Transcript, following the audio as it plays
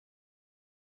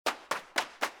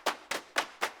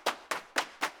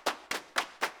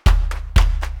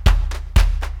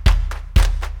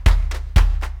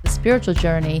spiritual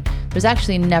journey, there's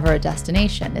actually never a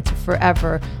destination. It's a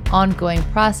forever ongoing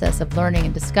process of learning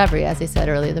and discovery. As I said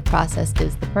earlier, the process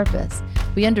is the purpose.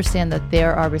 We understand that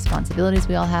there are responsibilities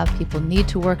we all have. People need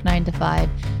to work 9 to 5.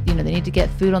 They need to get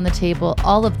food on the table,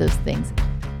 all of those things.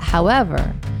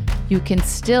 However, you can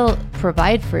still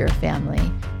provide for your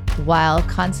family while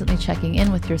constantly checking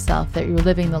in with yourself that you're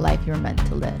living the life you're meant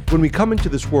to live. When we come into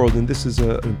this world, and this is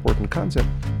an important concept,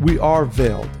 we are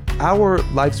veiled. Our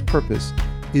life's purpose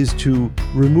is to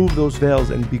remove those veils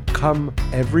and become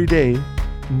every day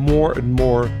more and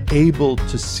more able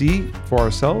to see for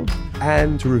ourselves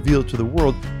and to reveal to the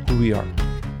world who we are.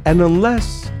 And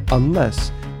unless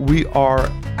we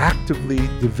are actively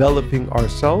developing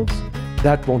ourselves,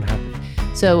 that won't happen.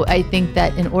 So I think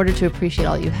that in order to appreciate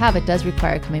all you have, it does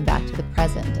require coming back to the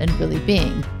present and really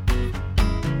being.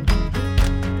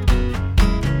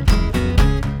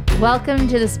 Welcome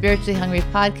to the Spiritually Hungry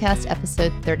Podcast,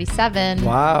 episode 37.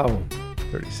 Wow,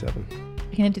 37.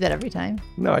 You're going to do that every time?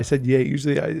 No, I said yay.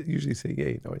 I usually say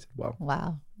yay. No, I said wow.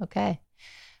 Wow. Okay.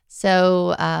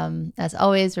 So as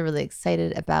always, we're really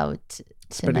excited about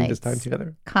spending this time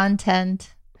together.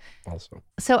 Content. Also.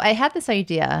 So I had this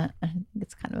idea. I think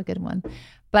it's kind of a good one.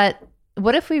 But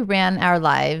what if we ran our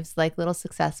lives like little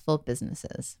successful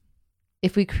businesses?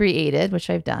 If we created, which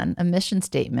I've done, a mission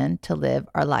statement to live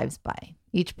our lives by,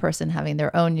 each person having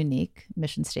their own unique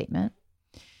mission statement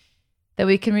that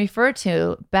we can refer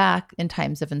to back in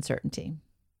times of uncertainty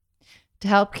to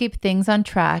help keep things on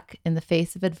track in the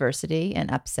face of adversity and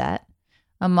upset,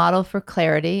 a model for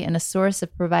clarity and a source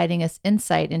of providing us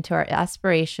insight into our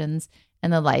aspirations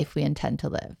and the life we intend to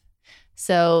live.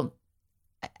 So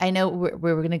I know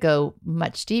we're going to go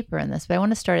much deeper in this, but I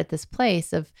want to start at this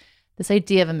place of this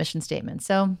idea of a mission statement.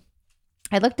 So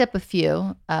I looked up a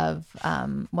few of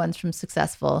ones from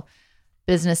successful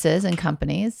businesses and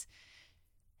companies,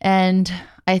 and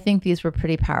I think these were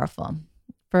pretty powerful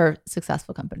for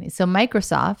successful companies. So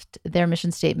Microsoft, their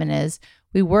mission statement is,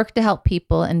 we work to help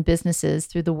people and businesses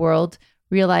through the world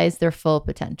realize their full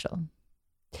potential.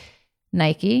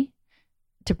 Nike,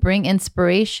 to bring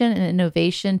inspiration and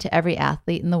innovation to every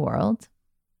athlete in the world.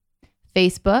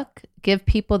 Facebook, give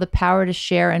people the power to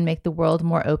share and make the world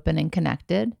more open and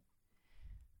connected.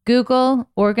 Google,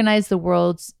 organize the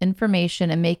world's information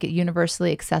and make it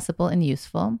universally accessible and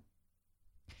useful.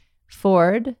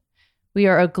 Ford, we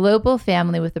are a global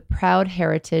family with a proud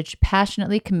heritage,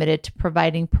 passionately committed to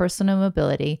providing personal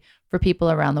mobility for people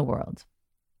around the world.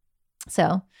 So,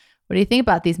 what do you think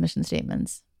about these mission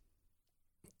statements?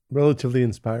 Relatively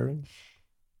inspiring.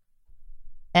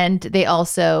 And they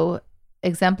also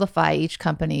exemplify each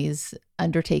company's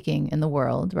undertaking in the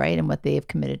world, right? And what they have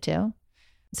committed to.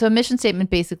 So a mission statement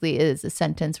basically is a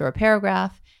sentence or a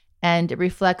paragraph, and it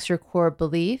reflects your core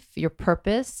belief, your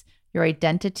purpose, your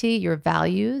identity, your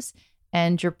values,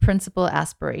 and your principal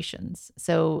aspirations.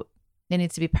 So it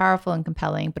needs to be powerful and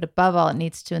compelling, but above all, it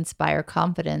needs to inspire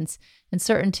confidence and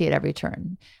certainty at every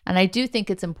turn. And I do think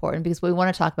it's important because what we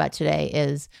want to talk about today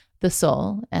is the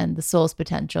soul and the soul's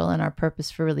potential and our purpose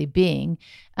for really being.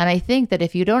 And I think that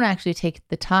if you don't actually take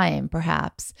the time,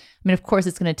 perhaps, I mean, of course,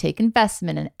 it's going to take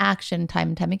investment and action time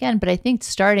and time again, but I think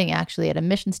starting actually at a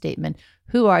mission statement,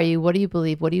 who are you? What do you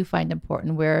believe? What do you find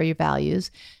important? Where are your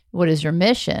values? What is your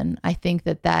mission? I think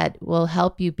that that will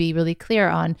help you be really clear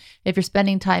on if you're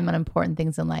spending time on important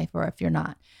things in life or if you're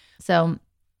not. So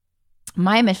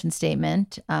my mission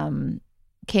statement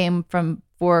came from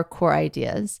 4 core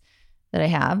ideas that I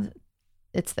have.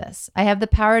 It's this: I have the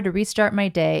power to restart my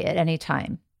day at any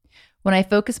time. When I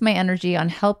focus my energy on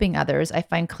helping others, I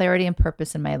find clarity and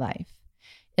purpose in my life.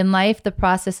 In life, the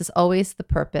process is always the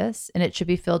purpose, and it should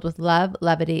be filled with love,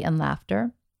 levity, and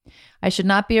laughter. I should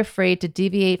not be afraid to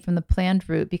deviate from the planned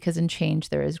route because in change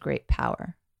there is great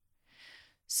power.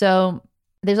 So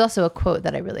there's also a quote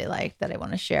that I really like that I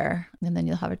want to share, and then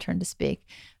you'll have a turn to speak.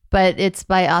 But it's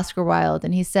by Oscar Wilde,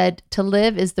 and he said, "To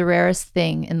live is the rarest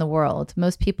thing in the world.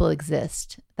 Most people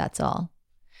exist, that's all."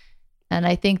 And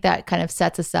I think that kind of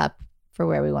sets us up for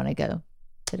where we want to go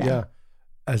today. Yeah.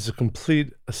 As a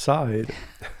complete aside,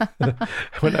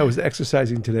 when I was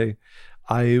exercising today,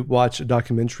 I watched a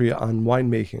documentary on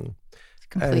winemaking.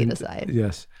 Complete aside.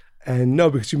 Yes. And no,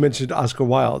 because you mentioned Oscar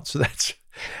Wilde. So that's,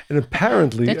 and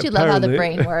apparently. Don't you love how the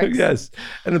brain works? Yes.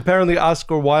 And apparently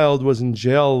Oscar Wilde was in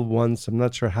jail once. I'm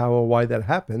not sure how or why that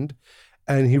happened.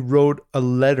 And he wrote a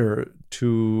letter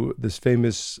to this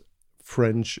famous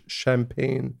French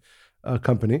champagne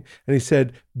company. And he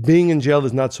said, being in jail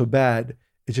is not so bad.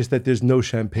 It's just that there's no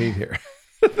champagne here.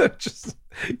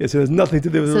 Yes, it has nothing to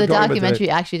do with So what the we're talking about documentary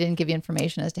today. actually didn't give you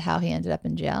information as to how he ended up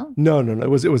in jail? No. It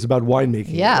was about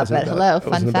winemaking. Yeah, but hello, It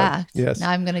fun wasn't about- fact. yes.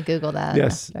 Now I'm going to Google that.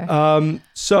 Yes. after.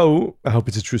 So I hope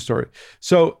it's a true story.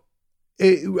 So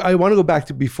I want to go back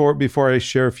to before I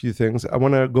share a few things. I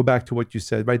want to go back to what you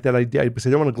said, right? That idea, because I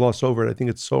don't want to gloss over it. I think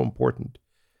it's so important.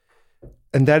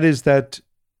 And that is that,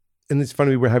 and it's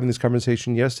funny, we were having this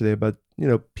conversation yesterday about,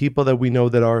 people that we know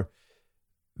that are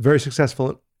very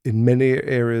successful in many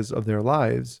areas of their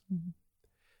lives,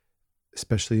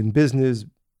 especially in business,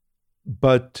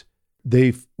 but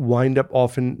they wind up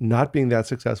often not being that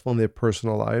successful in their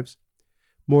personal lives.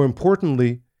 More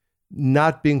importantly,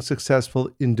 not being successful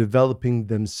in developing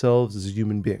themselves as a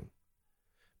human being.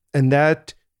 And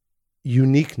that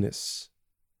uniqueness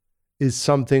is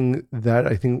something that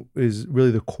I think is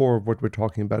really the core of what we're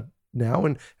talking about now,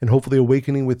 and hopefully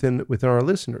awakening within our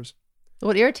listeners.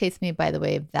 What irritates me, by the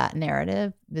way, of that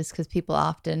narrative is because people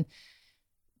often,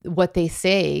 what they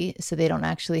say, so they don't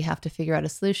actually have to figure out a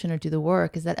solution or do the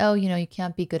work, is that, you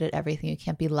can't be good at everything. You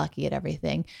can't be lucky at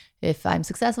everything. If I'm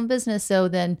successful in business, so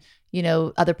then,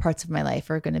 other parts of my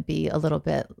life are going to be a little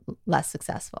bit less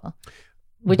successful,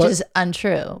 which is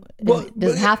untrue. Well, it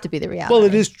doesn't have to be the reality. Well,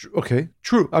 it is true. Okay,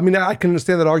 true. I mean, I can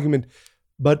understand that argument,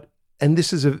 and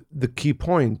this is the key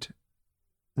point,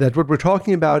 that what we're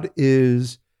talking about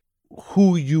is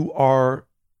who you are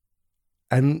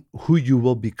and who you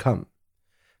will become.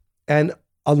 And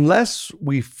unless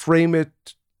we frame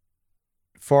it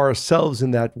for ourselves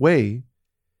in that way,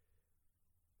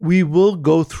 we will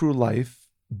go through life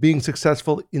being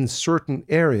successful in certain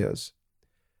areas,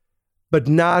 but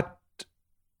not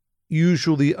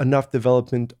usually enough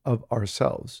development of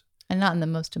ourselves. And not in the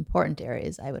most important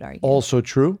areas, I would argue. Also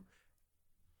true,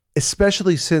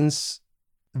 especially since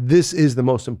this is the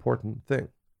most important thing.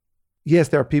 Yes,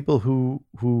 there are people who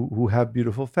have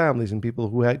beautiful families, and people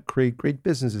who create great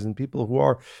businesses, and people who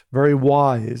are very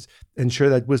wise and share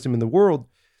that wisdom in the world.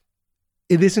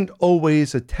 It isn't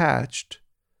always attached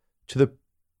to the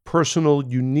personal,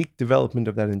 unique development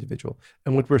of that individual.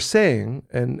 And what we're saying,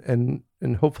 and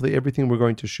hopefully everything we're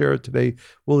going to share today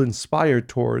will inspire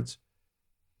towards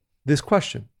this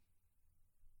question.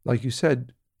 Like you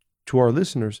said to our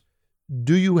listeners,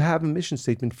 do you have a mission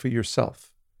statement for yourself?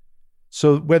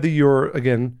 So whether you're,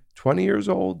 again, 20 years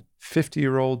old,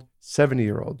 50-year-old,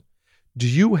 70-year-old, do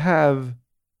you have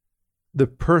the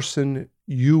person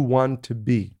you want to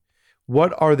be?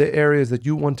 What are the areas that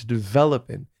you want to develop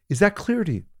in? Is that clear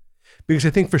to you? Because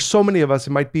I think for so many of us,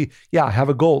 it might be, I have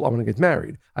a goal. I want to get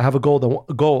married. I have a goal.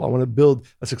 I want to build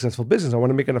a successful business. I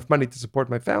want to make enough money to support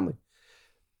my family.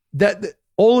 That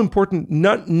all important.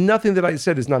 Nothing that I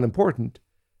said is not important,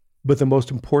 but the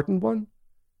most important one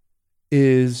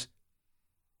is,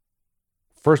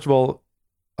 first of all,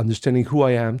 understanding who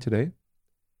I am today,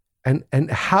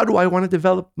 and how do I want to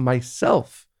develop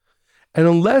myself. And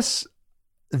unless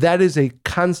that is a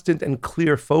constant and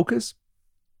clear focus,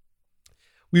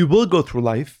 we will go through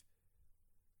life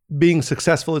being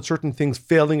successful at certain things,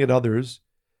 failing at others,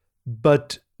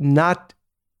 but not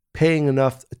paying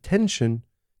enough attention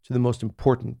to the most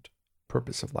important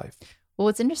purpose of life. Well,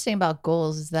 what's interesting about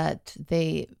goals is that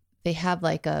they have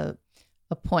like a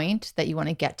point that you want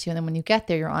to get to. And then when you get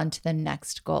there, you're on to the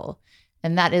next goal.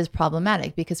 And that is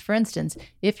problematic because, for instance,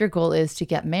 if your goal is to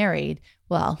get married,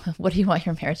 well, what do you want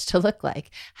your marriage to look like?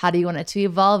 How do you want it to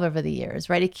evolve over the years,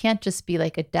 right? It can't just be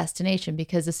like a destination,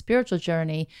 because a spiritual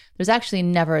journey, there's actually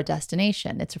never a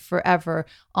destination. It's a forever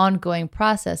ongoing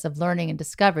process of learning and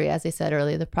discovery. As I said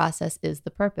earlier, the process is the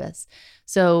purpose.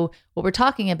 So what we're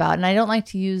talking about, and I don't like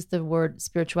to use the word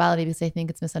spirituality because I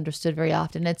think it's misunderstood very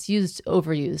often. It's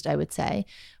overused, I would say.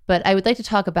 But I would like to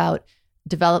talk about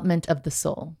development of the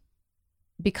soul.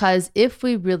 Because if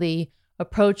we really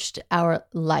approached our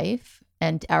life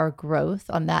and our growth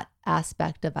on that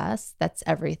aspect of us, that's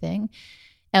everything,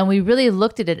 and we really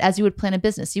looked at it as you would plan a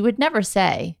business, you would never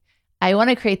say, I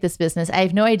want to create this business. I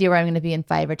have no idea where I'm going to be in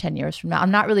 5 or 10 years from now. I'm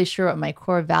not really sure what my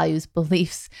core values,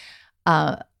 beliefs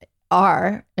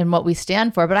are and what we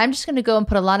stand for, but I'm just going to go and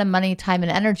put a lot of money, time,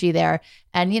 and energy there.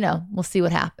 And, we'll see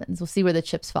what happens. We'll see where the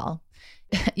chips fall.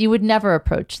 You would never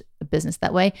approach a business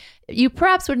that way. You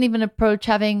perhaps wouldn't even approach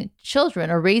having children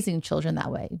or raising children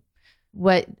that way.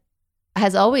 What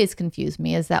has always confused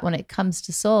me is that when it comes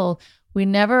to soul, we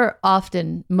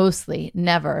mostly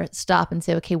never stop and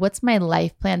say, okay, what's my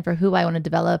life plan for who I want to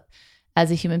develop as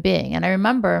a human being? And I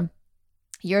remember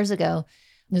years ago,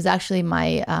 it was actually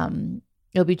my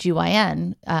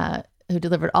OBGYN who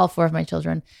delivered all 4 of my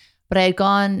children. But I had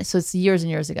gone, so it's years and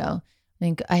years ago,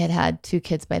 think I had 2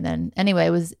 kids by then. Anyway, I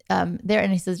was there,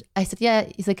 and I said, yeah.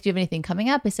 He's like, do you have anything coming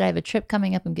up? I said, I have a trip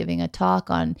coming up. I'm giving a talk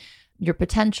on your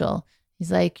potential.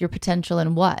 He's like, your potential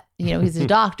in what? He's a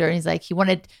doctor, and he's like, he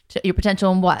wanted your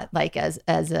potential in what? Like as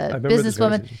a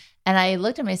businesswoman. And I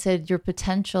looked at him, I said, your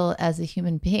potential as a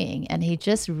human being. And he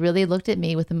just really looked at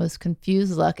me with the most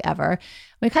confused look ever.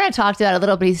 We kind of talked about it a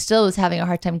little, but he still was having a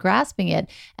hard time grasping it.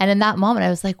 And in that moment, I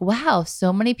was like, wow,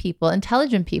 so many people,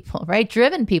 intelligent people, right?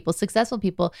 Driven people, successful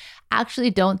people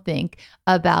actually don't think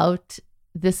about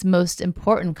this most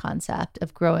important concept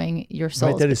of growing your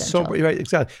soul's potential. That potential. is so right,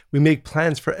 exactly. We make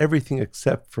plans for everything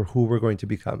except for who we're going to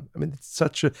become. I mean, it's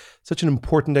such an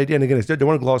important idea. And again, I don't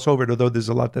want to gloss over it, although there's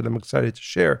a lot that I'm excited to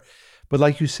share. But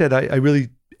like you said, I really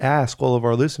ask all of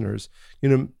our listeners,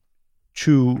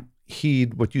 to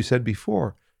heed what you said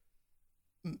before.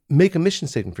 Make a mission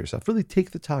statement for yourself. Really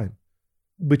take the time,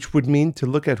 which would mean to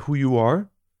look at who you are,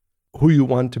 who you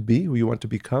want to be, who you want to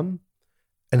become,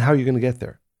 and how you're going to get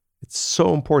there. It's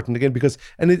so important, again, because,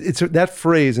 and it's that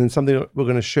phrase, and it's something that we're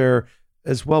going to share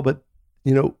as well, but,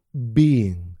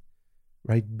 being,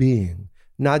 right? Being,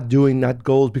 not doing, not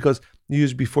goals, because you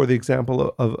used before the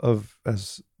example of,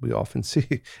 as we often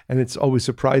see, and it's always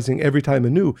surprising every time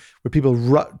anew, where people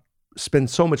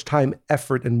spend so much time,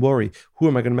 effort, and worry. Who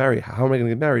am I going to marry? How am I going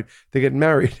to get married? They get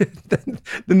married. Then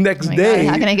the next day.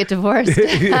 God, how can I get divorced?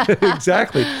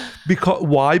 Exactly.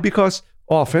 Why? Because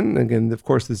often, again, of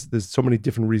course, there's so many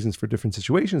different reasons for different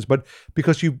situations, but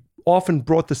because you often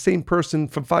brought the same person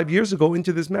from 5 years ago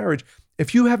into this marriage,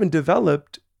 if you haven't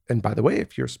developed, and by the way,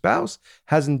 if your spouse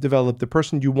hasn't developed, the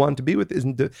person you want to be with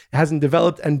hasn't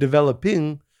developed and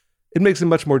developing, it makes it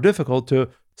much more difficult to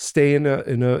stay in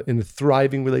a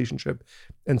thriving relationship,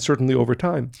 and certainly over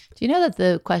time. Do you know that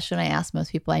the question I ask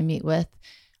most people I meet with,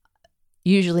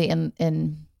 usually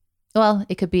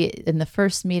it could be in the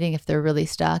first meeting if they're really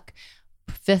stuck,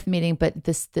 5th meeting, but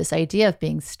this idea of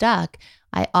being stuck,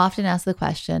 I often ask the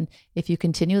question, if you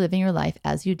continue living your life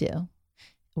as you do,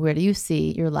 where do you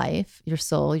see your life, your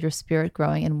soul, your spirit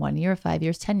growing in 1 year, 5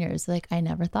 years, 10 years? Like, I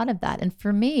never thought of that. And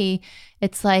for me,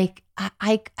 it's like,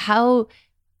 how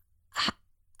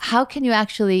can you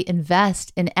actually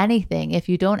invest in anything if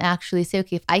you don't actually say,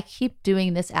 okay, if I keep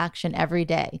doing this action every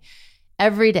day,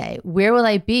 where will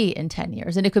I be in 10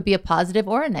 years? And it could be a positive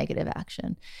or a negative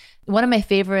action. One of my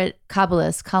favorite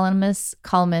Kabbalists,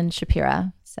 Kalman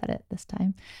Shapira, said it this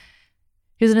time.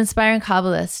 He was an inspiring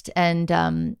Kabbalist,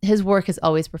 and his work has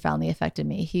always profoundly affected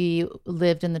me. He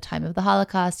lived in the time of the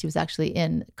Holocaust. He was actually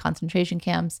in concentration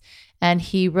camps, and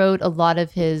he wrote a lot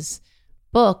of his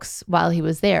books while he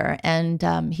was there,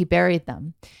 and he buried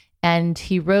them. And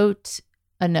he wrote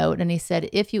a note, and he said,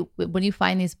 when you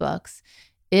find these books,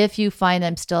 if you find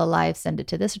I'm still alive, send it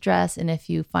to this address. And if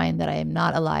you find that I am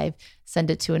not alive,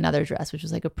 send it to another address, which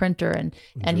was like a printer.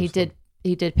 And he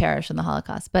did perish in the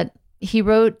Holocaust. But he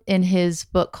wrote in his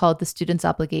book called The Student's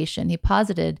Obligation, he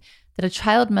posited that a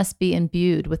child must be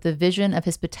imbued with the vision of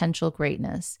his potential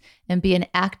greatness and be an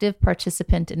active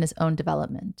participant in his own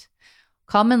development.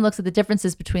 Kalman looks at the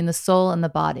differences between the soul and the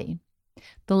body.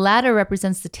 The latter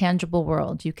represents the tangible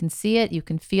world. You can see it, you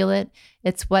can feel it.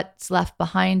 It's what's left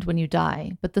behind when you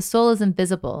die. But the soul is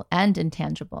invisible and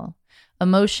intangible.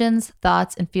 Emotions,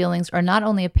 thoughts, and feelings are not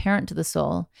only apparent to the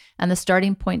soul, and the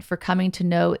starting point for coming to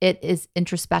know it is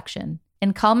introspection.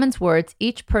 In Kalman's words,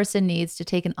 each person needs to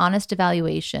take an honest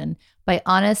evaluation by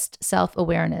honest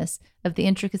self-awareness of the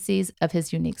intricacies of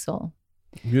his unique soul.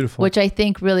 Beautiful. Which I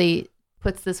think really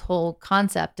puts this whole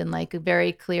concept in like a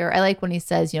very clear, I like when he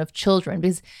says, of children,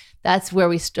 because that's where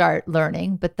we start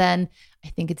learning. But then I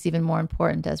think it's even more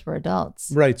important as we're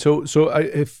adults. Right. So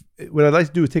what I'd like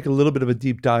to do is take a little bit of a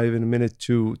deep dive in a minute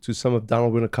to some of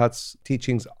Donald Winnicott's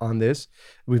teachings on this.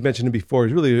 We've mentioned him before.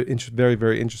 He's really a very,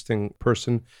 very interesting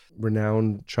person,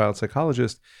 renowned child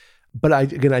psychologist. But I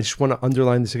just want to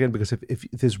underline this again, because if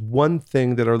there's one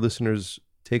thing that our listeners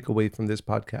take away from this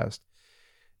podcast,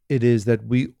 it is that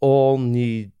we all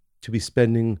need to be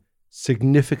spending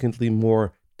significantly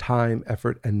more time,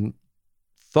 effort, and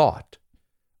thought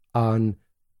on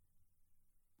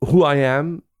who I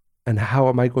am and how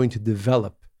am I going to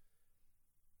develop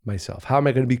myself? How am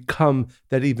I going to become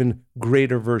that even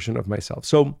greater version of myself?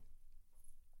 So,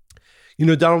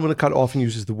 Donald Winnicott often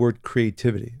uses the word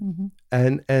creativity.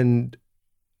 Mm-hmm. And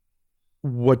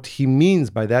what he means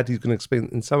by that, he's going to explain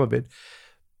in some of it,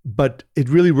 but it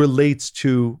really relates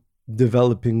to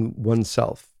developing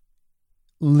oneself,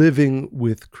 living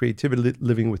with creativity,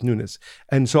 living with newness.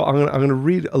 And so I'm going to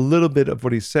read a little bit of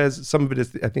what he says. Some of it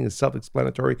is, I think, is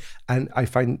self-explanatory, and I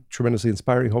find tremendously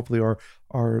inspiring. Hopefully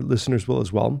our listeners will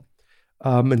as well.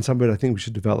 And some of it I think we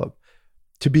should develop.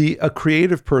 To be a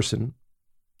creative person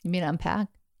You mean unpack?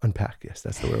 Unpack, yes,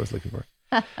 that's the word I was looking for.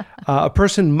 A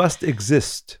person must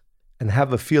exist and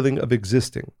have a feeling of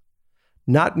existing,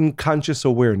 not in conscious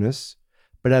awareness,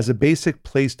 but as a basic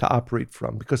place to operate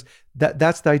from. Because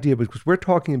that's the idea. Because we're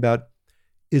talking about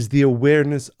is the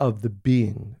awareness of the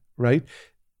being, right?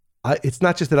 It's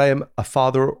not just that I am a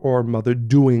father or mother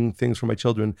doing things for my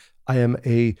children. I am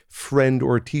a friend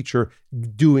or a teacher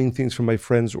doing things for my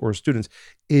friends or students.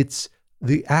 It's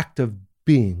the act of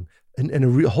being and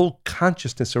a whole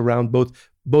consciousness around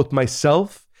both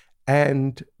myself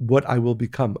and what I will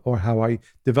become or how I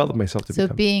develop myself to become.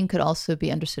 So being could also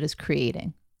be understood as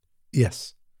creating.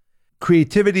 Yes.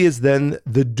 Creativity is then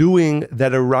the doing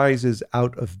that arises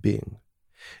out of being.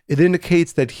 It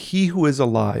indicates that he who is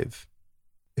alive,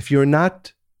 if you're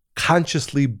not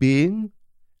consciously being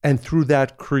and through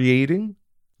that creating,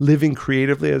 living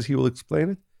creatively, as he will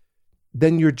explain it,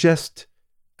 then you're just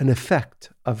an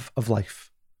effect of life.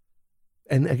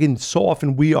 And again, so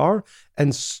often we are,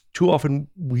 and too often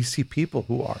we see people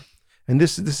who are. And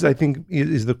this is, I think,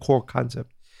 is the core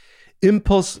concept.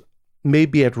 Impulse may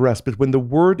be at rest, but when the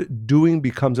word doing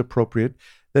becomes appropriate,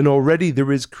 then already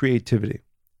there is creativity.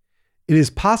 It is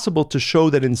possible to show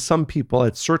that in some people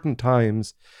at certain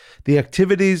times, the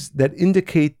activities that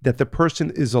indicate that the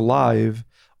person is alive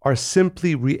are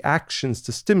simply reactions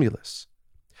to stimulus.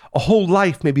 A whole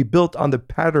life may be built on the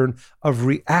pattern of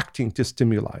reacting to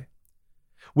stimuli.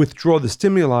 Withdraw the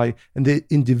stimuli and the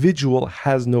individual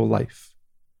has no life.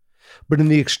 But in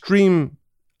the extreme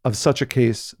of such a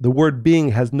case, the word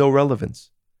being has no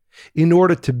relevance. In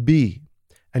order to be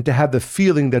and to have the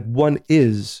feeling that one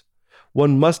is,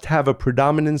 one must have a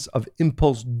predominance of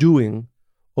impulse doing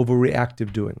over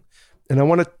reactive doing. And I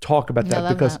want to talk about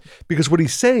that because what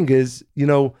he's saying is,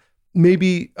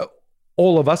 maybe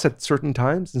all of us at certain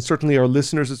times, and certainly our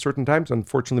listeners at certain times,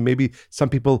 unfortunately, maybe some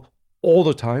people all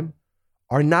the time,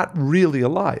 are not really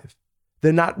alive.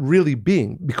 They're not really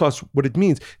being, because what it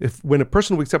means, when a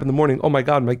person wakes up in the morning, oh my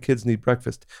God, my kids need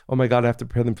breakfast. Oh my God, I have to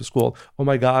prepare them for school. Oh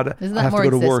my God, Isn't that I have more to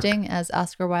go to work. existing, as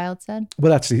Oscar Wilde said?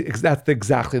 Well, that's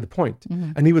exactly the point.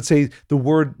 Mm-hmm. And he would say the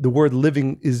word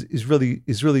living is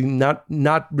really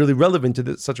not really relevant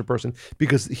to such a person,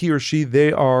 because he or she,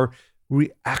 they are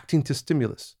reacting to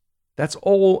stimulus. That's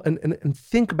all. And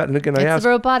think about it. And again, it's a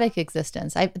robotic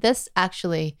existence.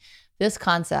 This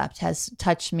concept has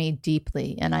touched me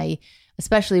deeply, and I,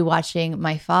 especially watching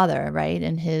my father, right,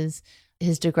 and his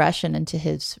digression into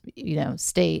his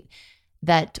state,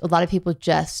 that a lot of people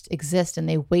just exist and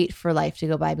they wait for life to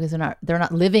go by because they're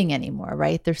not living anymore,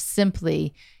 right? They're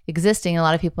simply existing. A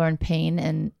lot of people are in pain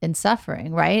and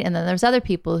suffering, right? And then there's other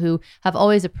people who have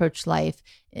always approached life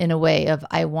in a way of,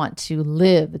 I want to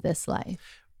live this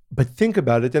life. But think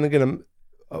about it, and again,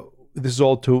 this is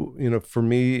all to, for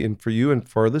me and for you and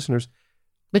for our listeners.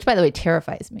 Which, by the way,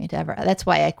 terrifies me to ever. That's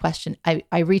why I question,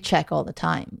 I recheck all the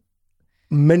time.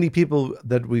 Many people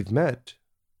that we've met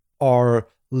are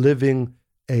living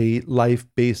a life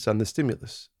based on the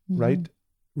stimulus, mm-hmm. right?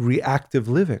 Reactive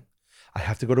living. I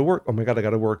have to go to work. Oh my God, I got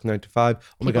to work 9 to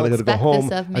 5. Oh my God, I got to go home.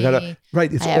 This of me.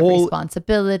 Right. It's I have all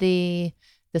responsibility.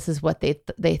 This is what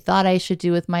they thought I should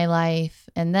do with my life.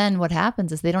 And then what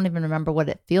happens is they don't even remember what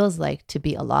it feels like to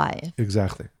be alive.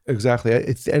 Exactly.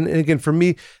 And again, for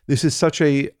me, this is such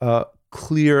a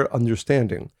clear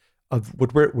understanding of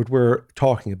what we're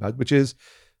talking about, which is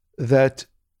that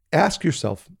ask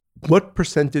yourself, what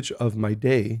percentage of my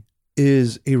day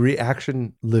is a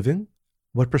reaction living?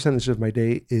 What percentage of my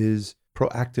day is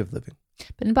proactive living?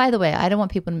 But by the way, I don't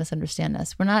want people to misunderstand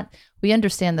us. We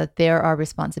understand that there are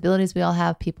responsibilities we all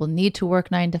have. People need to work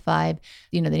 9 to 5.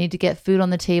 They need to get food on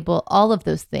the table, all of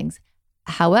those things.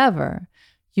 However,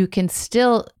 you can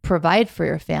still provide for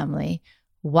your family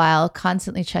while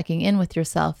constantly checking in with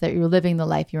yourself that you're living the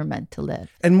life you were meant to live.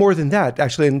 And more than that,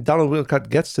 actually, and Donald Winnicott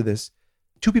gets to this,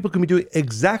 two people can be doing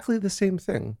exactly the same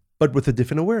thing, but with a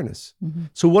different awareness. Mm-hmm.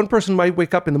 So one person might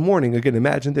wake up in the morning, again,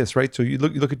 imagine this, right? So you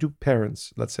look at two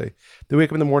parents, let's say. They wake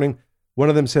up in the morning, one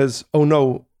of them says, oh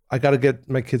no, I got to get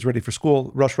my kids ready for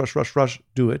school. Rush,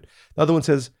 do it. The other one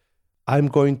says, I'm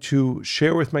going to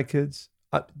share with my kids.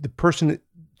 The person,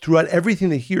 throughout everything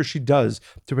that he or she does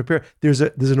to prepare, there's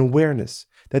an awareness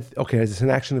that, okay, as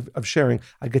an action of sharing,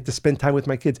 I get to spend time with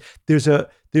my kids. There's an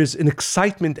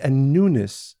excitement and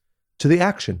newness to the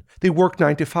action. They work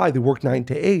 9 to 5, they work 9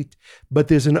 to 8, but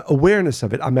there's an awareness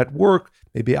of it. I'm at work,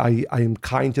 maybe I am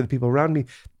kind to the people around me.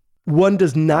 One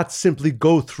does not simply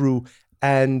go through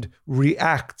and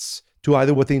reacts to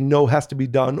either what they know has to be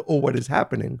done or what is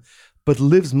happening, but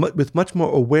lives with much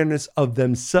more awareness of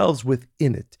themselves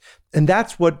within it. And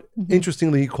that's what, mm-hmm.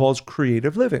 interestingly, he calls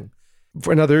creative living.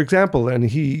 For another example, and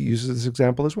he uses this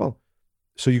example as well.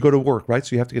 So you go to work, right?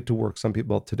 So you have to get to work. Some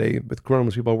people today, with Corona,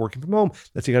 most people are working from home.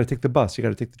 Let's say you got to take the bus, you got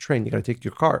to take the train, you got to take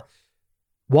your car.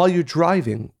 While you're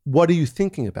driving, what are you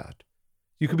thinking about?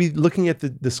 You could be looking at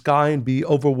the sky and be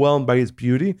overwhelmed by its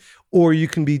beauty, or you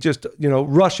can be just,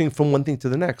 rushing from one thing to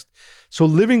the next. So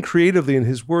living creatively, in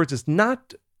his words, is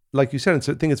not, like you said, and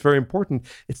I think it's very important.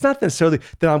 It's not necessarily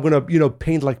that I'm going to,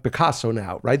 paint like Picasso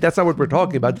now, right? That's not what we're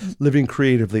talking about, living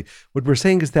creatively. What we're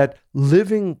saying is that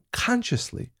living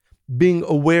consciously, being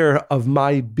aware of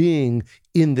my being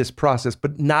in this process,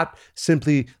 but not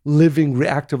simply living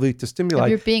reactively to stimuli.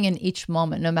 You're being in each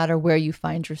moment, no matter where you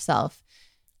find yourself.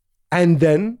 And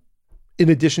then, in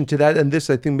addition to that, and this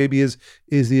I think maybe is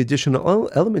the additional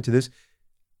element to this,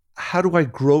 how do I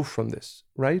grow from this,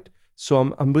 right?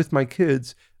 So I'm with my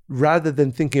kids, rather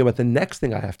than thinking about the next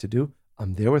thing I have to do,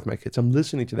 I'm there with my kids. I'm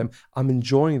listening to them. I'm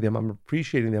enjoying them. I'm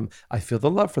appreciating them. I feel the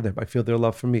love for them. I feel their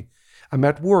love for me. I'm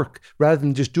at work. Rather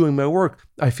than just doing my work,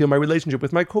 I feel my relationship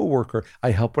with my coworker.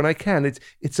 I help when I can.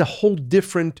 It's a whole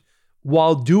different,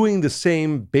 while doing the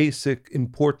same basic,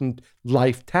 important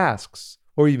life tasks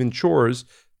or even chores,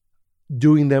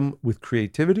 doing them with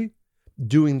creativity,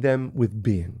 doing them with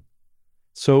being.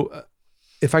 So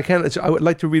if I can, I would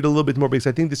like to read a little bit more, because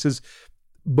I think this is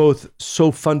both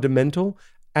so fundamental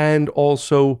and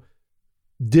also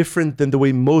different than the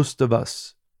way most of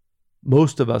us,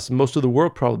 most of the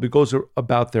world probably goes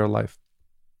about their life.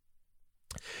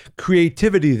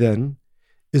 Creativity, then,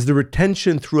 is the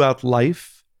retention throughout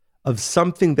life of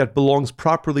something that belongs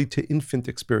properly to infant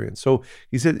experience. So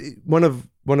he said one of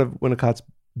Winnicott's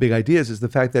big ideas is the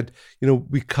fact that,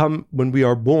 we come when we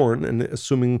are born, and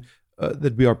assuming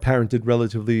that we are parented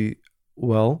relatively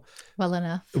well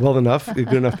enough,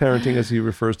 good enough parenting, as he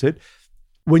refers to it.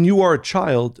 When you are a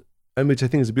child, and which I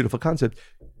think is a beautiful concept,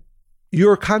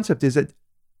 your concept is that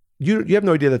you have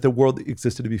no idea that the world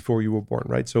existed before you were born,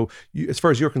 right? So as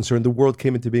far as you're concerned, the world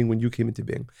came into being when you came into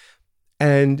being.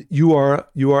 And you are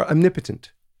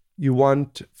omnipotent. You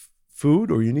want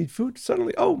food, or you need food,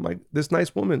 suddenly, this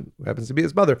nice woman who happens to be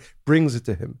his mother brings it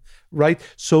to him, right?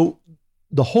 So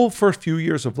the whole first few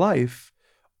years of life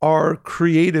are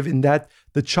creative in that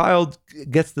the child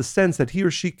gets the sense that he or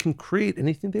she can create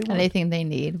anything they want. Anything they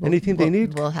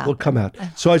need will come out.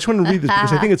 So I just want to read this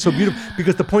because I think it's so beautiful,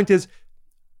 because the point is,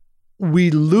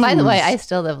 we lose. By the way, I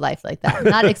still live life like that,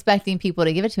 not expecting people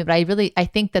to give it to me, but I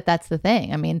think that that's the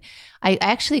thing. I mean, I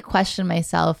actually questioned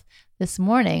myself this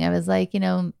morning. I was like,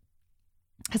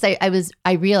 because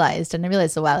I realized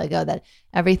a while ago that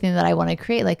everything that I want to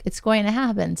create, like, it's going to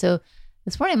happen. So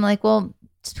this morning I'm like, well,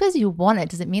 just because you want it,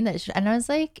 does it mean that it should? And I was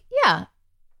like, yeah,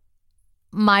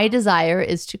 my desire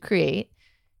is to create,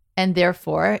 and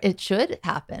therefore it should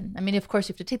happen. I mean, of course,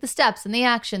 you have to take the steps and the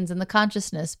actions and the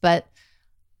consciousness, but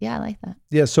yeah, I like that.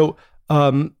 Yeah. So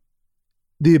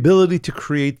the ability to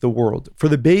create the world. For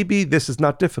the baby, this is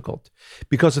not difficult,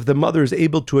 because if the mother is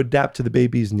able to adapt to the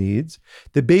baby's needs,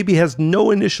 the baby has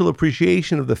no initial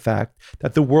appreciation of the fact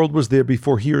that the world was there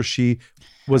before he or she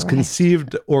was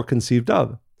conceived or conceived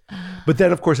of. But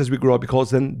then, of course, as we grow up,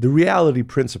 because then the reality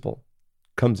principle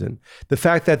comes in. The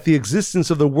fact that the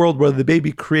existence of the world, whether the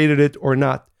baby created it or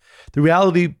not, the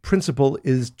reality principle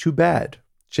is too bad.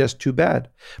 Just too bad.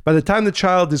 By the time the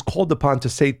child is called upon to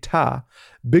say ta,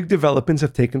 big developments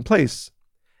have taken place,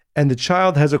 and the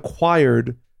child has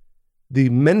acquired the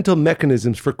mental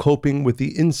mechanisms for coping with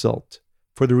the insult.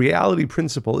 For the reality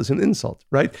principle is an insult,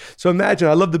 right? So imagine,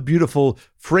 I love the beautiful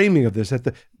framing of this,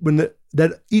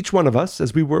 that each one of us,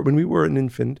 when we were an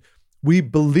infant, we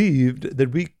believed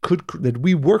that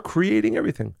we were creating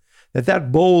everything.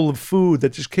 That bowl of food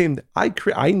that just came,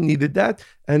 I needed that,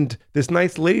 and this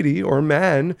nice lady or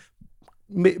man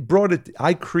brought it.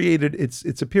 I created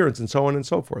its appearance, and so on and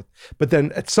so forth. But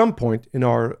then at some point in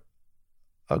our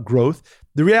growth,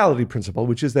 the reality principle,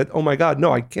 which is that, oh my God,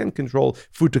 no, I can't control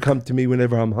food to come to me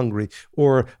whenever I'm hungry,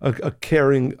 or a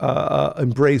caring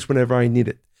embrace whenever I need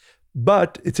it.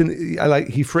 But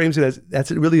he frames it as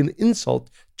that's really an insult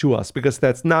to us, because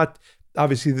that's not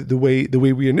obviously the way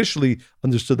we initially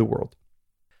understood the world.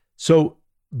 So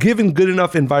given good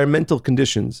enough environmental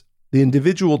conditions, the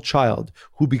individual child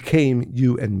who became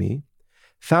you and me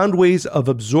found ways of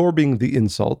absorbing the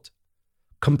insult.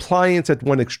 Compliance at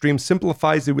one extreme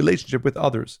simplifies the relationship with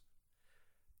others.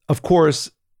 Of course,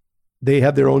 they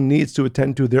have their own needs to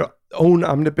attend to, their own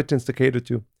omnipotence to cater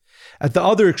to. At the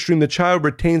other extreme, the child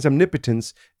retains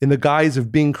omnipotence in the guise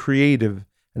of being creative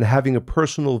and having a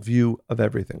personal view of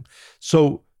everything.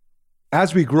 So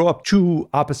as we grow up, two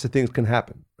opposite things can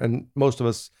happen. And most of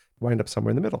us wind up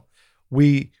somewhere in the middle.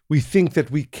 We think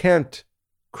that we can't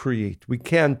create, we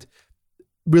can't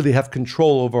really have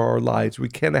control over our lives. We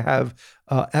can't have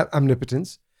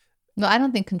omnipotence. No, I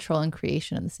don't think control and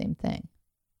creation are the same thing.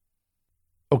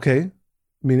 Okay,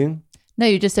 meaning? No,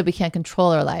 you just said we can't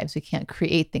control our lives. We can't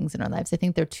create things in our lives. I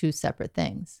think they're two separate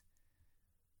things.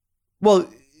 Well,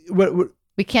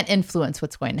 we can't influence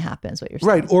what's going to happen is what you're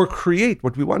saying. Right, or create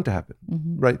what we want to happen,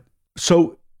 right?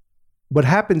 So what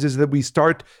happens is that we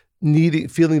start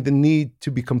feeling the need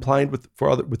to be compliant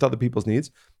with other people's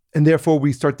needs, and therefore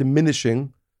we start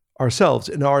diminishing ourselves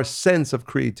in our sense of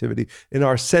creativity, in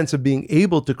our sense of being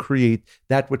able to create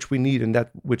that which we need and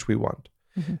that which we want.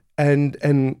 And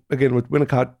again, what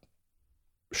Winnicott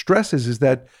stresses is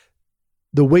that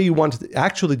the way you want to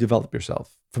actually develop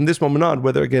yourself from this moment on,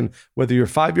 whether you're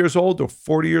 5 years old or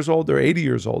 40 years old or 80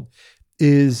 years old,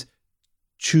 is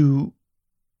to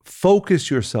focus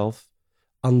yourself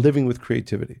on living with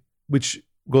creativity, which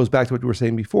goes back to what we were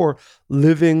saying before,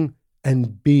 living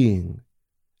and being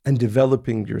and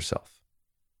developing yourself.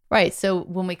 Right. So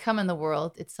when we come in the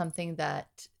world, it's something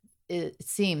that it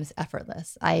seems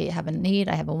effortless. I have a need,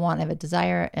 I have a want, I have a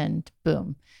desire, and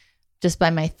boom. Just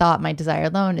by my thought, my desire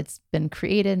alone, it's been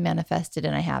created, manifested,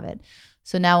 and I have it.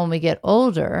 So now when we get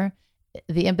older,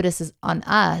 the impetus is on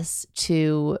us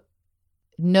to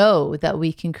know that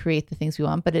we can create the things we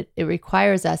want, but it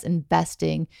requires us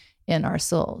investing in our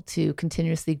soul to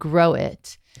continuously grow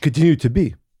it. Continue to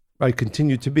be. Right,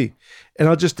 continue to be. And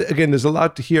I'll just, again, there's a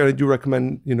lot to hear. I do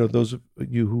recommend, those of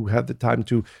you who have the time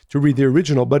to read the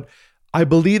original, but I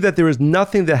believe that there is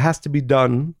nothing that has to be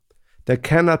done that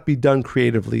cannot be done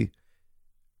creatively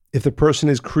if the person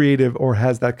is creative or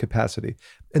has that capacity.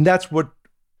 And that's what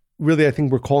really I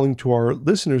think we're calling to our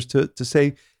listeners to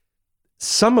say,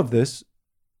 some of this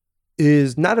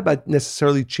is not about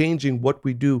necessarily changing what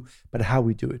we do, but how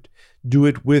we do it. Do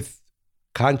it with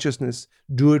consciousness,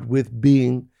 do it with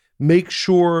being. Make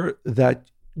sure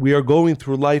that we are going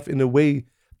through life in a way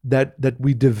that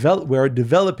we are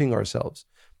developing ourselves,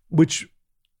 which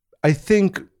I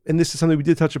think, and this is something we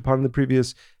did touch upon in the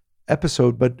previous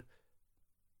episode, but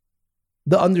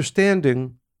the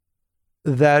understanding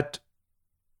that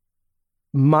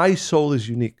my soul is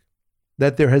unique,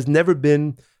 that there has never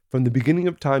been, from the beginning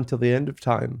of time till the end of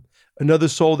time, another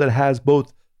soul that has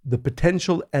both the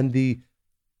potential and the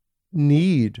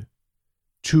need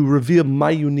to reveal my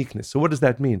uniqueness. So what does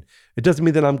that mean? It doesn't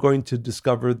mean that I'm going to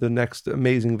discover the next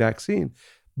amazing vaccine,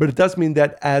 but it does mean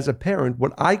that as a parent,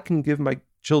 what I can give my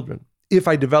children, if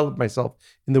I develop myself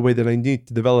in the way that I need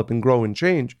to develop and grow and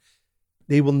change,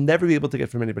 they will never be able to get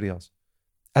from anybody else.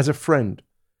 As a friend,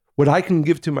 what I can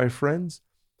give to my friends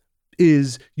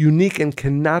is unique and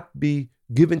cannot be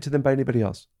given to them by anybody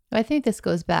else. I think this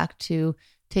goes back to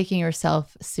taking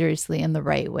yourself seriously in the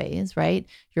right ways, right?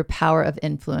 Your power of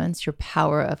influence, your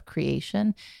power of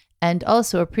creation, and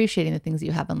also appreciating the things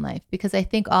you have in life. Because I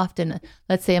think often,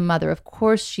 let's say a mother, of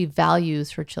course, she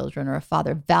values her children, or a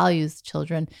father values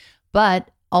children,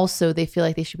 but also they feel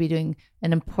like they should be doing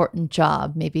an important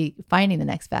job, maybe finding the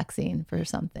next vaccine for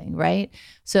something, right?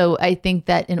 So I think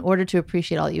that in order to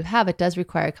appreciate all you have, it does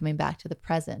require coming back to the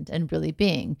present and really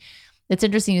being. It's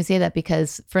interesting you say that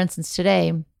because, for instance,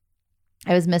 today,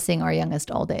 I was missing our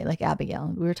youngest all day, like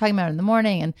Abigail. We were talking about her in the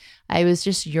morning and I was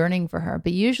just yearning for her.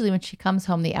 But usually when she comes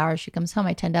home, the hour she comes home,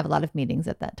 I tend to have a lot of meetings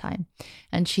at that time.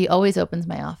 And she always opens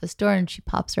my office door and she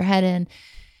pops her head in.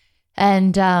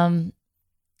 And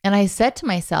I said to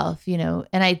myself, and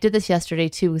I did this yesterday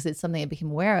too, because it's something I became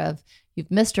aware of.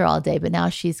 You've missed her all day, but now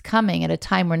she's coming at a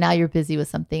time where now you're busy with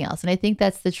something else. And I think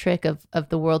that's the trick of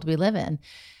the world we live in.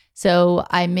 So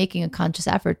I'm making a conscious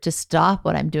effort to stop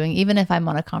what I'm doing, even if I'm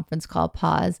on a conference call,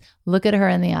 pause, look at her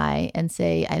in the eye and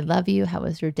say, I love you. How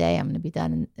was your day? I'm going to be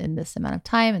done in this amount of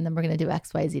time. And then we're going to do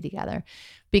X, Y, Z together.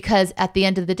 Because at the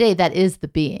end of the day, that is the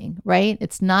being, right?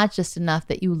 It's not just enough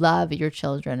that you love your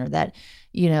children or that,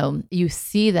 you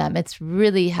see them. It's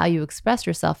really how you express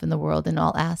yourself in the world in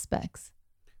all aspects.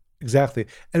 Exactly.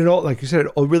 And it all, like you said,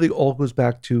 it really all goes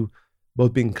back to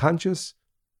both being conscious,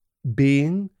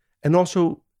 being, and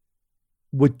also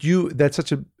that's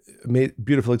such a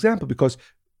beautiful example because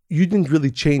you didn't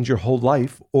really change your whole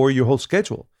life or your whole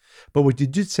schedule. But what you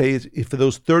did say is if for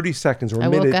those 30 seconds or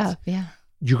minutes, woke up, yeah.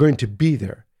 You're going to be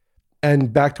there.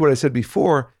 And back to what I said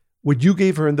before, what you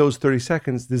gave her in those 30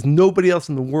 seconds, there's nobody else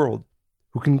in the world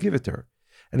who can give it to her.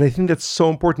 And I think that's so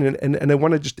important. And I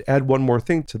want to just add one more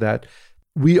thing to that.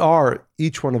 We are,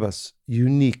 each one of us,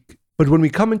 unique. But when we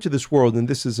come into this world, and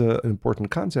this is an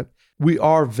important concept, we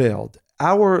are veiled.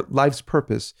 Our life's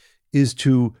purpose is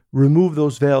to remove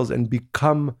those veils and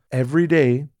become every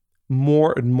day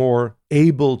more and more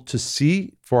able to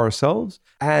see for ourselves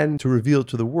and to reveal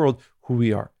to the world who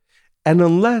we are. And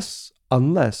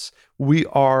unless we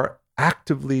are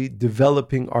actively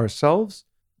developing ourselves,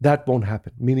 that won't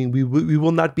happen. Meaning we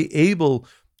will not be able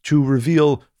to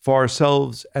reveal for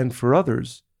ourselves and for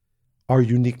others our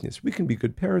uniqueness. We can be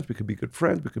good parents, we could be good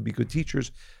friends, we could be good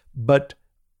teachers, but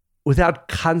without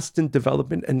constant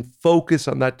development and focus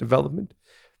on that development,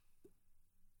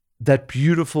 that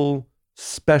beautiful,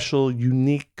 special,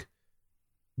 unique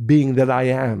being that I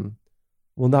am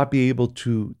will not be able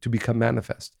to become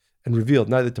manifest and revealed,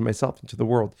 neither to myself and to the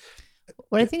world.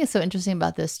 What I think is so interesting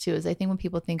about this too is I think when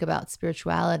people think about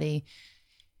spirituality,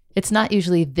 it's not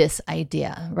usually this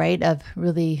idea, right, of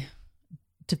really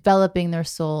developing their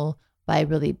soul by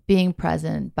really being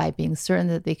present, by being certain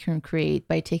that they can create,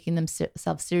 by taking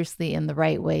themselves seriously in the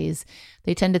right ways.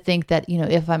 They tend to think that,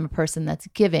 if I'm a person that's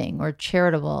giving or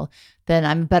charitable, then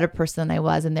I'm a better person than I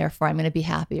was, and therefore I'm going to be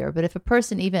happier. But if a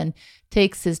person even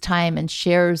takes his time and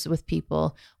shares with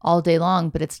people all day long,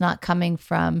 but it's not coming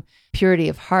from purity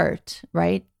of heart,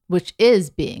 right, which is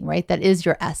being, right, that is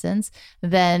your essence,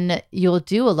 then you'll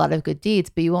do a lot of good deeds,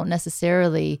 but you won't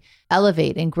necessarily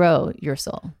elevate and grow your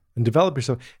soul. And develop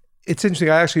yourself. It's interesting.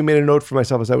 I actually made a note for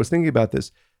myself as I was thinking about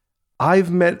this.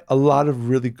 I've met a lot of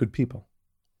really good people,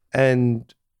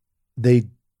 and they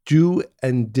do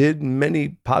and did many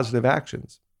positive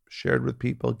actions, shared with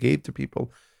people, gave to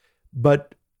people,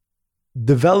 but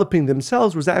developing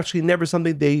themselves was actually never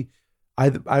something they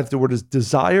afterwards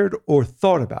desired or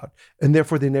thought about, and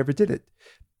therefore they never did it.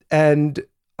 And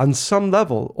on some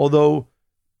level, although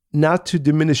not to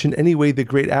diminish in any way the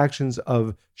great actions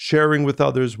of sharing with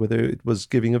others, whether it was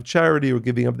giving of charity or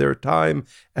giving of their time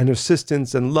and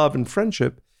assistance and love and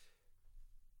friendship,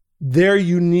 their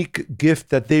unique gift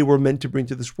that they were meant to bring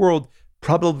to this world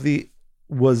probably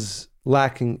was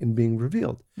lacking in being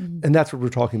revealed. Mm-hmm. And that's what we're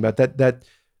talking about.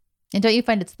 And don't you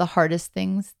find it's the hardest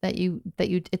things that you,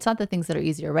 it's not the things that are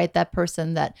easier, right? That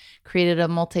person that created a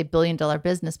multi-billion-dollar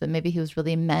business, but maybe he was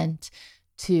really meant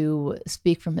to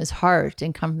speak from his heart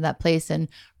and come from that place and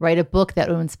write a book that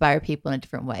will inspire people in a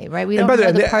different way, right? We don't know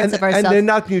the parts of ourselves. And they're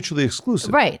not mutually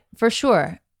exclusive. Right, for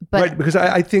sure. But right, because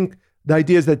I think the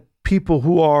idea is that people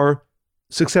who are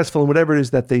successful in whatever it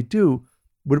is that they do,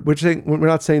 we're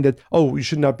not saying that, oh, you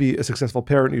should not be a successful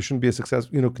parent, you shouldn't be a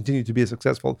continue to be a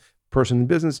successful person in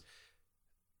business.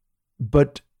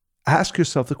 But ask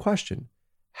yourself the question,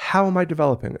 how am I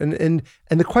developing? And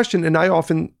the question, and I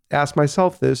often ask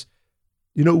myself this,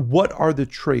 what are the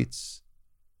traits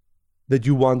that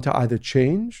you want to either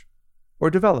change or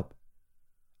develop?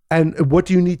 And what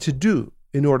do you need to do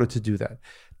in order to do that?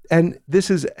 And this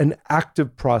is an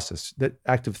active process, that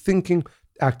active thinking,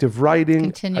 active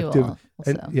writing. Continual.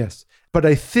 Yes. But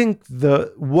I think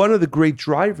one of the great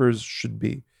drivers should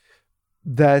be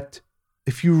that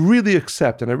if you really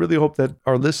accept, and I really hope that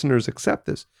our listeners accept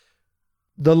this,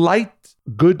 the light,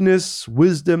 goodness,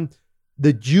 wisdom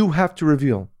that you have to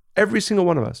reveal, every single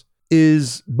one of us,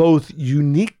 is both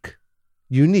unique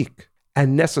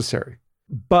and necessary.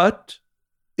 But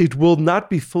it will not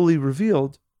be fully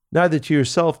revealed, neither to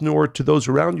yourself nor to those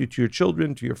around you, to your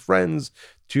children, to your friends,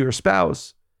 to your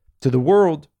spouse, to the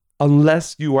world,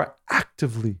 unless you are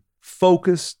actively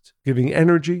focused, giving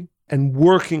energy, and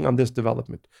working on this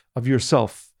development of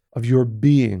yourself, of your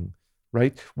being,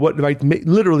 right? What might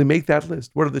literally make that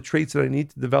list? What are the traits that I need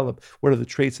to develop? What are the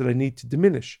traits that I need to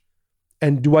diminish?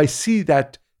 And do I see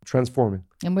that transforming?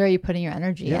 And where are you putting your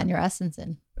energy and your essence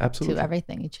in? Absolutely. To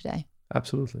everything each day.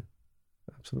 Absolutely.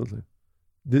 Keep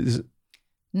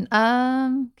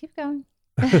going.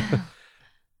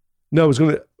 No, I was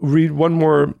going to read one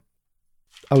more.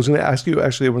 I was going to ask you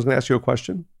a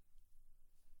question.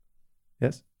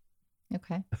 Yes?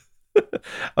 Okay.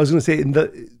 I was going to say,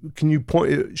 can you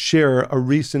share a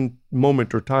recent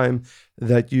moment or time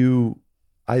that you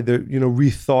either,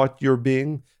 rethought your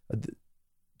being,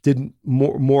 did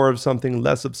more of something,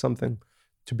 less of something,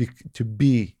 to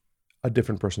be a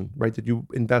different person, right? That you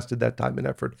invested that time and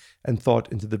effort and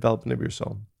thought into the development of your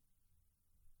soul.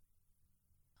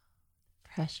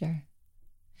 Pressure.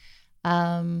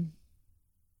 I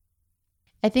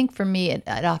think for me, it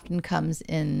often comes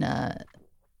in.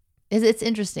 It's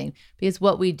interesting because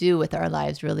what we do with our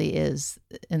lives really is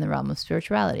in the realm of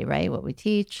spirituality, right? What we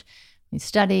teach, we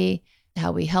study,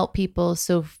 how we help people.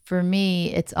 So for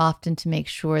me, it's often to make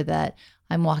sure that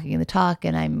I'm walking the talk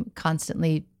and I'm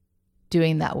constantly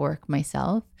doing that work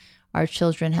myself. Our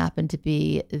children happen to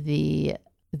be the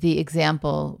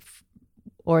example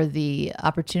or the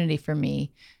opportunity for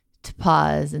me to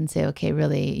pause and say, okay,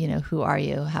 really, who are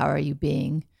you? How are you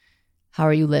being? How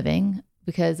are you living?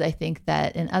 Because I think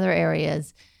that in other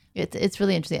areas, it's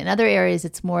really interesting. In other areas,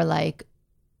 it's more like,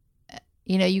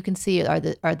 You can see, are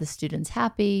the students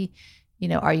happy?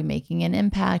 Are you making an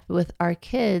impact? But with our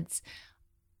kids,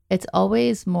 it's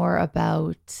always more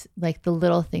about like the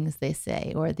little things they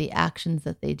say or the actions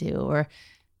that they do or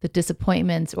the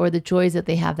disappointments or the joys that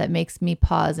they have that makes me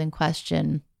pause and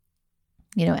question,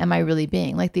 am I really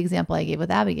being, like the example I gave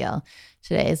with Abigail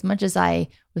today, as much as I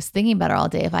was thinking about her all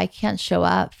day, if I can't show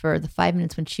up for the 5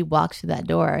 minutes when she walks through that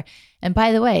door. And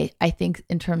by the way, I think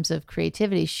in terms of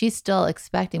creativity, she's still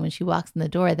expecting when she walks in the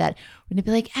door that we're going to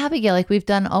be like, Abigail, like we've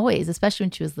done always, especially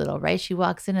when she was little, right? She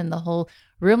walks in and the whole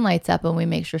room lights up and we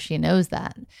make sure she knows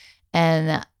that.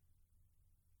 And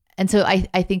so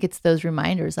I think it's those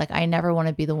reminders, like I never want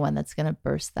to be the one that's going to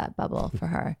burst that bubble for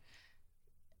her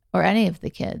or any of the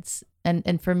kids.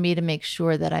 And for me to make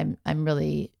sure that I'm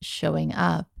really showing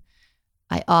up,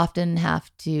 I often have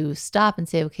to stop and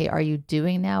say, okay, are you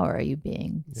doing now or are you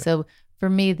being? Yeah. So for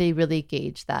me, they really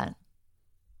gauge that.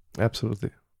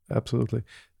 Absolutely.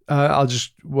 I'll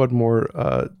just one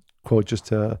more quote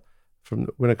from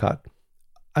Winnicott.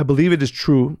 I believe it is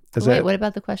true. What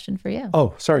about the question for you?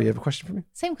 Oh, sorry. You have a question for me?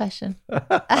 Same question.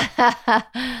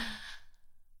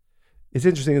 It's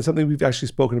interesting. It's something we've actually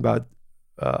spoken about.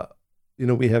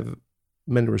 We have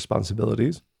many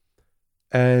responsibilities.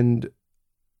 And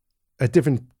at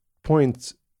different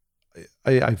points,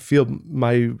 I feel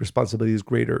my responsibility is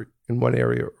greater in one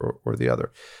area or the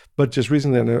other. But just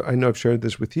recently, and I know I've shared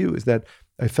this with you, is that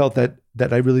I felt that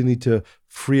I really need to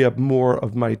free up more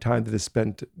of my time that is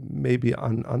spent maybe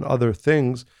on other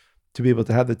things to be able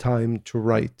to have the time to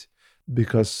write.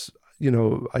 Because,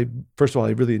 first of all,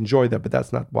 I really enjoy that, but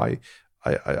that's not why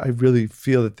I really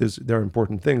feel that there are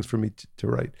important things for me to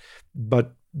write.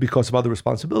 But because of other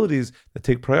responsibilities that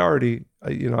take priority, So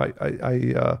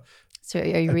are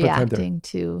you reacting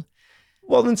to?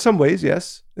 Well, in some ways,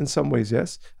 yes.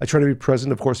 I try to be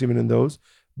present, of course, even in those.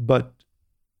 But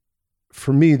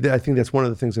for me, I think that's one of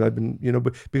the things that I've been,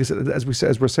 because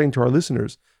as we're saying to our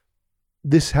listeners,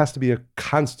 this has to be a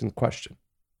constant question,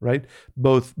 right?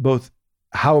 Both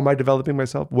how am I developing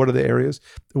myself? What are the areas?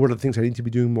 What are the things I need to be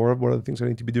doing more of? What are the things I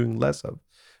need to be doing less of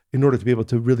in order to be able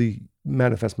to really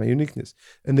manifest my uniqueness?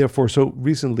 And therefore, so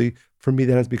recently, for me,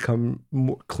 that has become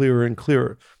more clearer and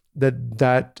clearer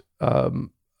that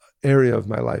area of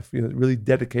my life, really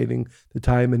dedicating the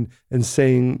time and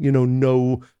saying,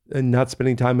 no, and not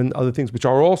spending time on other things, which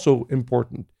are also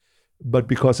important. But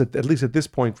because at least at this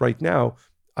point right now,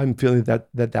 I'm feeling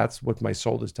that's what my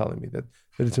soul is telling me, that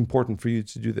it's important for you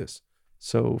to do this.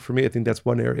 So for me, I think that's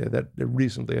one area that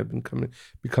recently I've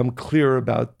become clear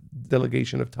about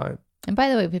delegation of time. And by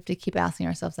the way, we have to keep asking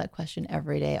ourselves that question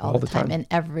every day, all the time, in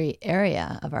every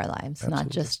area of our lives, not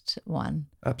just one.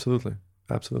 Absolutely.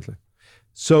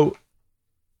 So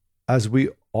as we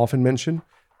often mention,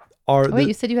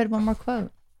 you said you had one more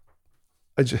quote.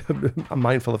 I'm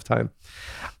mindful of time.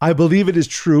 I believe it is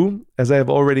true, as I have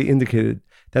already indicated,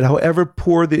 that however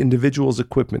poor the individual's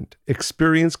equipment,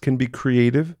 experience can be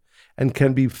creative and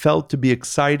can be felt to be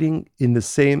exciting in the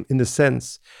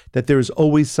sense that there is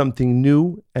always something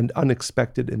new and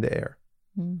unexpected in the air.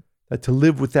 That to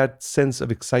live with that sense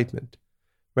of excitement,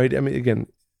 right? I mean, again,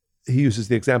 he uses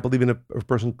the example, even a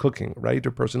person cooking, right?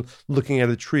 A person looking at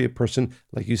a tree, a person,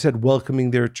 like you said,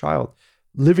 welcoming their child,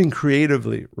 living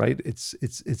creatively, right?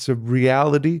 It's a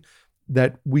reality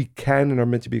that we can and are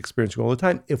meant to be experiencing all the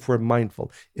time if we're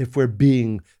mindful, if we're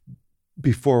being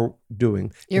before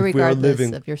doing,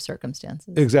 irregardless of your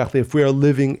circumstances. Exactly. If we are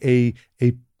living a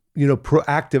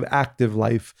proactive, active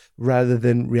life rather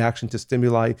than reaction to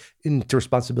stimuli, into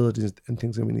responsibilities and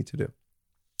things that we need to do.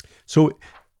 So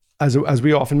as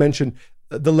we often mention,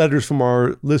 the letters from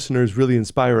our listeners really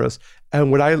inspire us. And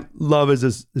what I love is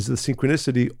the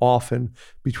synchronicity often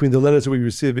between the letters that we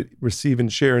receive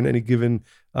and share in any given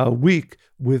week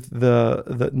with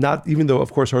the not, even though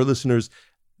of course our listeners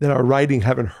that are writing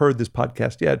haven't heard this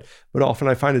podcast yet, but often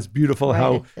I find it's beautiful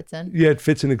how it fits in. Yeah, it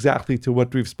fits in exactly to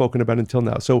what we've spoken about until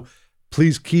now. So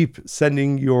please keep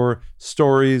sending your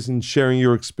stories and sharing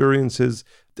your experiences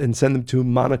and send them to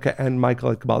Monica and Michael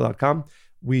at Kabbalah.com.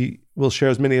 We will share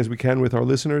as many as we can with our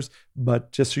listeners,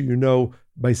 but just so you know,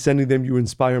 by sending them, you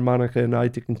inspire Monica and I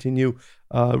to continue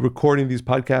recording these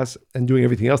podcasts and doing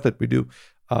everything else that we do.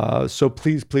 So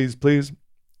please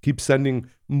keep sending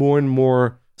more and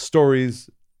more stories,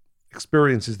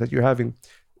 experiences that you're having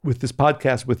with this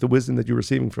podcast, with the wisdom that you're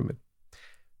receiving from it.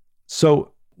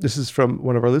 So this is from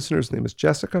one of our listeners. Her name is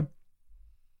Jessica.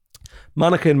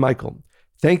 Monica and Michael,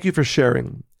 thank you for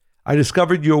sharing. I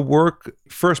discovered your work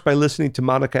first by listening to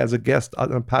Monica as a guest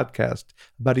on a podcast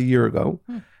about a year ago,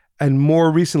 and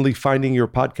more recently finding your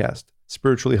podcast,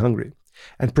 Spiritually Hungry.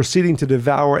 and proceeding to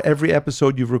devour every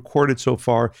episode you've recorded so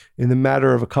far in the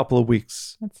matter of a couple of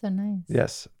weeks. That's so nice.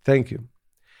 Yes, thank you.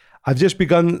 I've just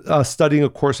begun studying A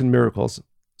Course in Miracles.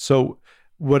 So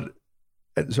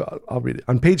I'll read it.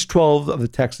 On page 12 of the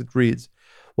text, it reads,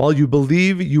 while you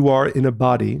believe you are in a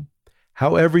body,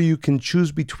 however, you can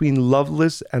choose between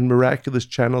loveless and miraculous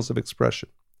channels of expression.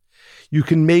 You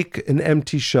can make an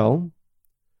empty shell,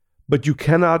 but you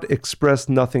cannot express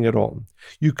nothing at all.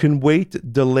 You can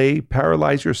wait, delay,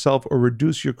 paralyze yourself, or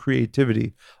reduce your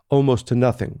creativity almost to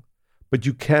nothing, but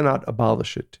you cannot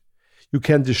abolish it. You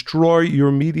can destroy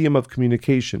your medium of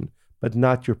communication, but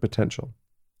not your potential.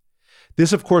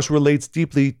 This, of course, relates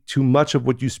deeply to much of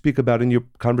what you speak about in your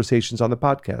conversations on the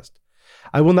podcast.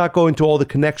 I will not go into all the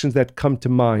connections that come to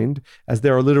mind, as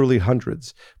there are literally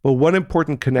hundreds, but one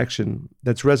important connection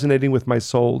that's resonating with my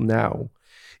soul now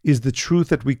is the truth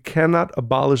that we cannot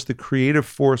abolish the creative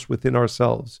force within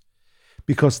ourselves,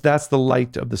 because that's the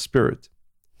light of the spirit.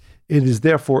 It is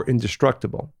therefore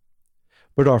indestructible.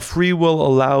 But our free will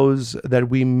allows that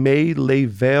we may lay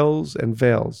veils and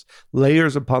veils,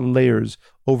 layers upon layers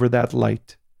over that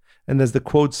light. And as the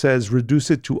quote says, reduce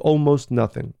it to almost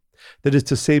nothing. That is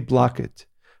to say, block it.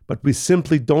 But we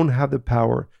simply don't have the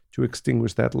power to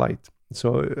extinguish that light.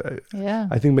 So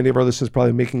I think many of our listeners are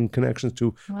probably making connections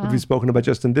to what we've spoken about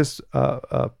just in this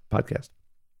podcast.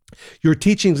 Your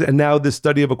teachings and now this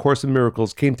study of A Course in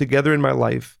Miracles came together in my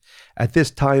life at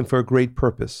this time for a great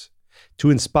purpose, to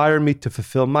inspire me to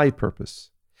fulfill my purpose.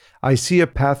 I see a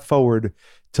path forward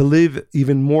to live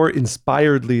even more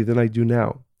inspiredly than I do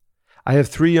now. I have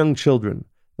 3 young children.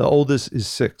 The oldest is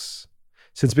 6.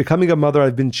 Since becoming a mother,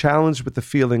 I've been challenged with the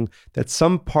feeling that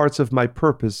some parts of my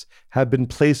purpose have been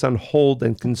placed on hold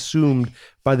and consumed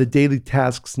by the daily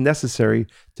tasks necessary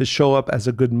to show up as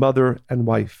a good mother and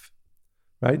wife.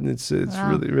 Right? And it's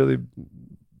really, really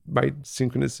right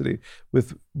synchronicity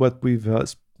with what we've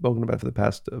spoken about for the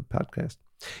past podcast.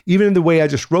 Even in the way I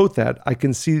just wrote that, I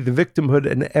can see the victimhood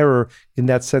and error in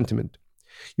that sentiment.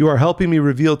 You are helping me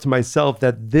reveal to myself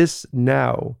that this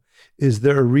now is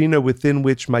the arena within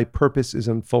which my purpose is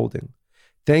unfolding.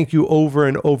 Thank you over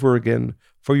and over again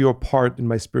for your part in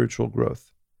my spiritual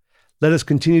growth. Let us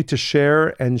continue to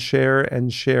share and share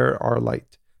and share our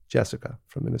light. Jessica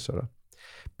from Minnesota.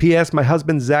 P.S. My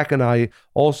husband Zach and I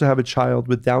also have a child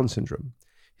with Down syndrome.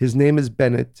 His name is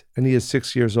Bennett, and he is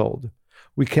 6 years old.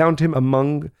 We count him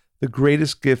among the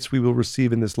greatest gifts we will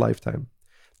receive in this lifetime.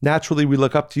 Naturally, we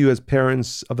look up to you as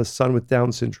parents of a son with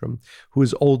Down syndrome who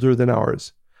is older than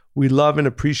ours. We love and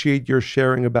appreciate your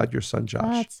sharing about your son, Josh.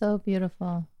 That's so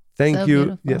beautiful. Thank you.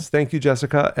 Beautiful. Yes, thank you,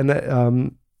 Jessica. And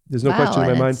there's no question in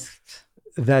my mind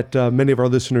that many of our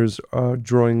listeners are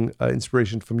drawing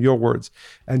inspiration from your words.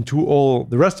 And to all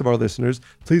the rest of our listeners,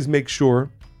 please make sure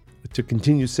to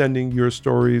continue sending your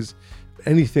stories,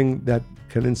 anything that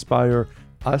can inspire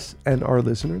us and our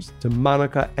listeners, to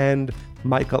Monica and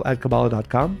Michael at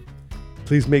Kabbalah.com.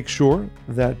 Please make sure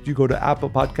that you go to Apple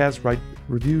Podcasts, write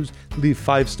reviews, leave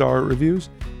 5-star reviews,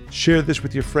 share this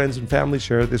with your friends and family,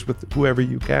 share this with whoever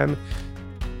you can.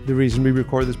 The reason we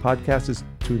record this podcast is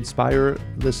to inspire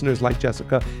listeners like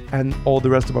Jessica and all the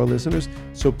rest of our listeners.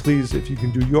 So please, if you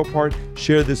can do your part,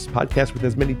 share this podcast with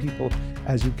as many people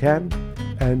as you can.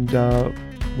 And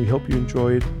we hope you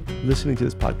enjoyed listening to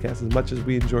this podcast as much as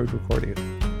we enjoyed recording it.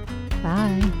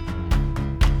 Bye.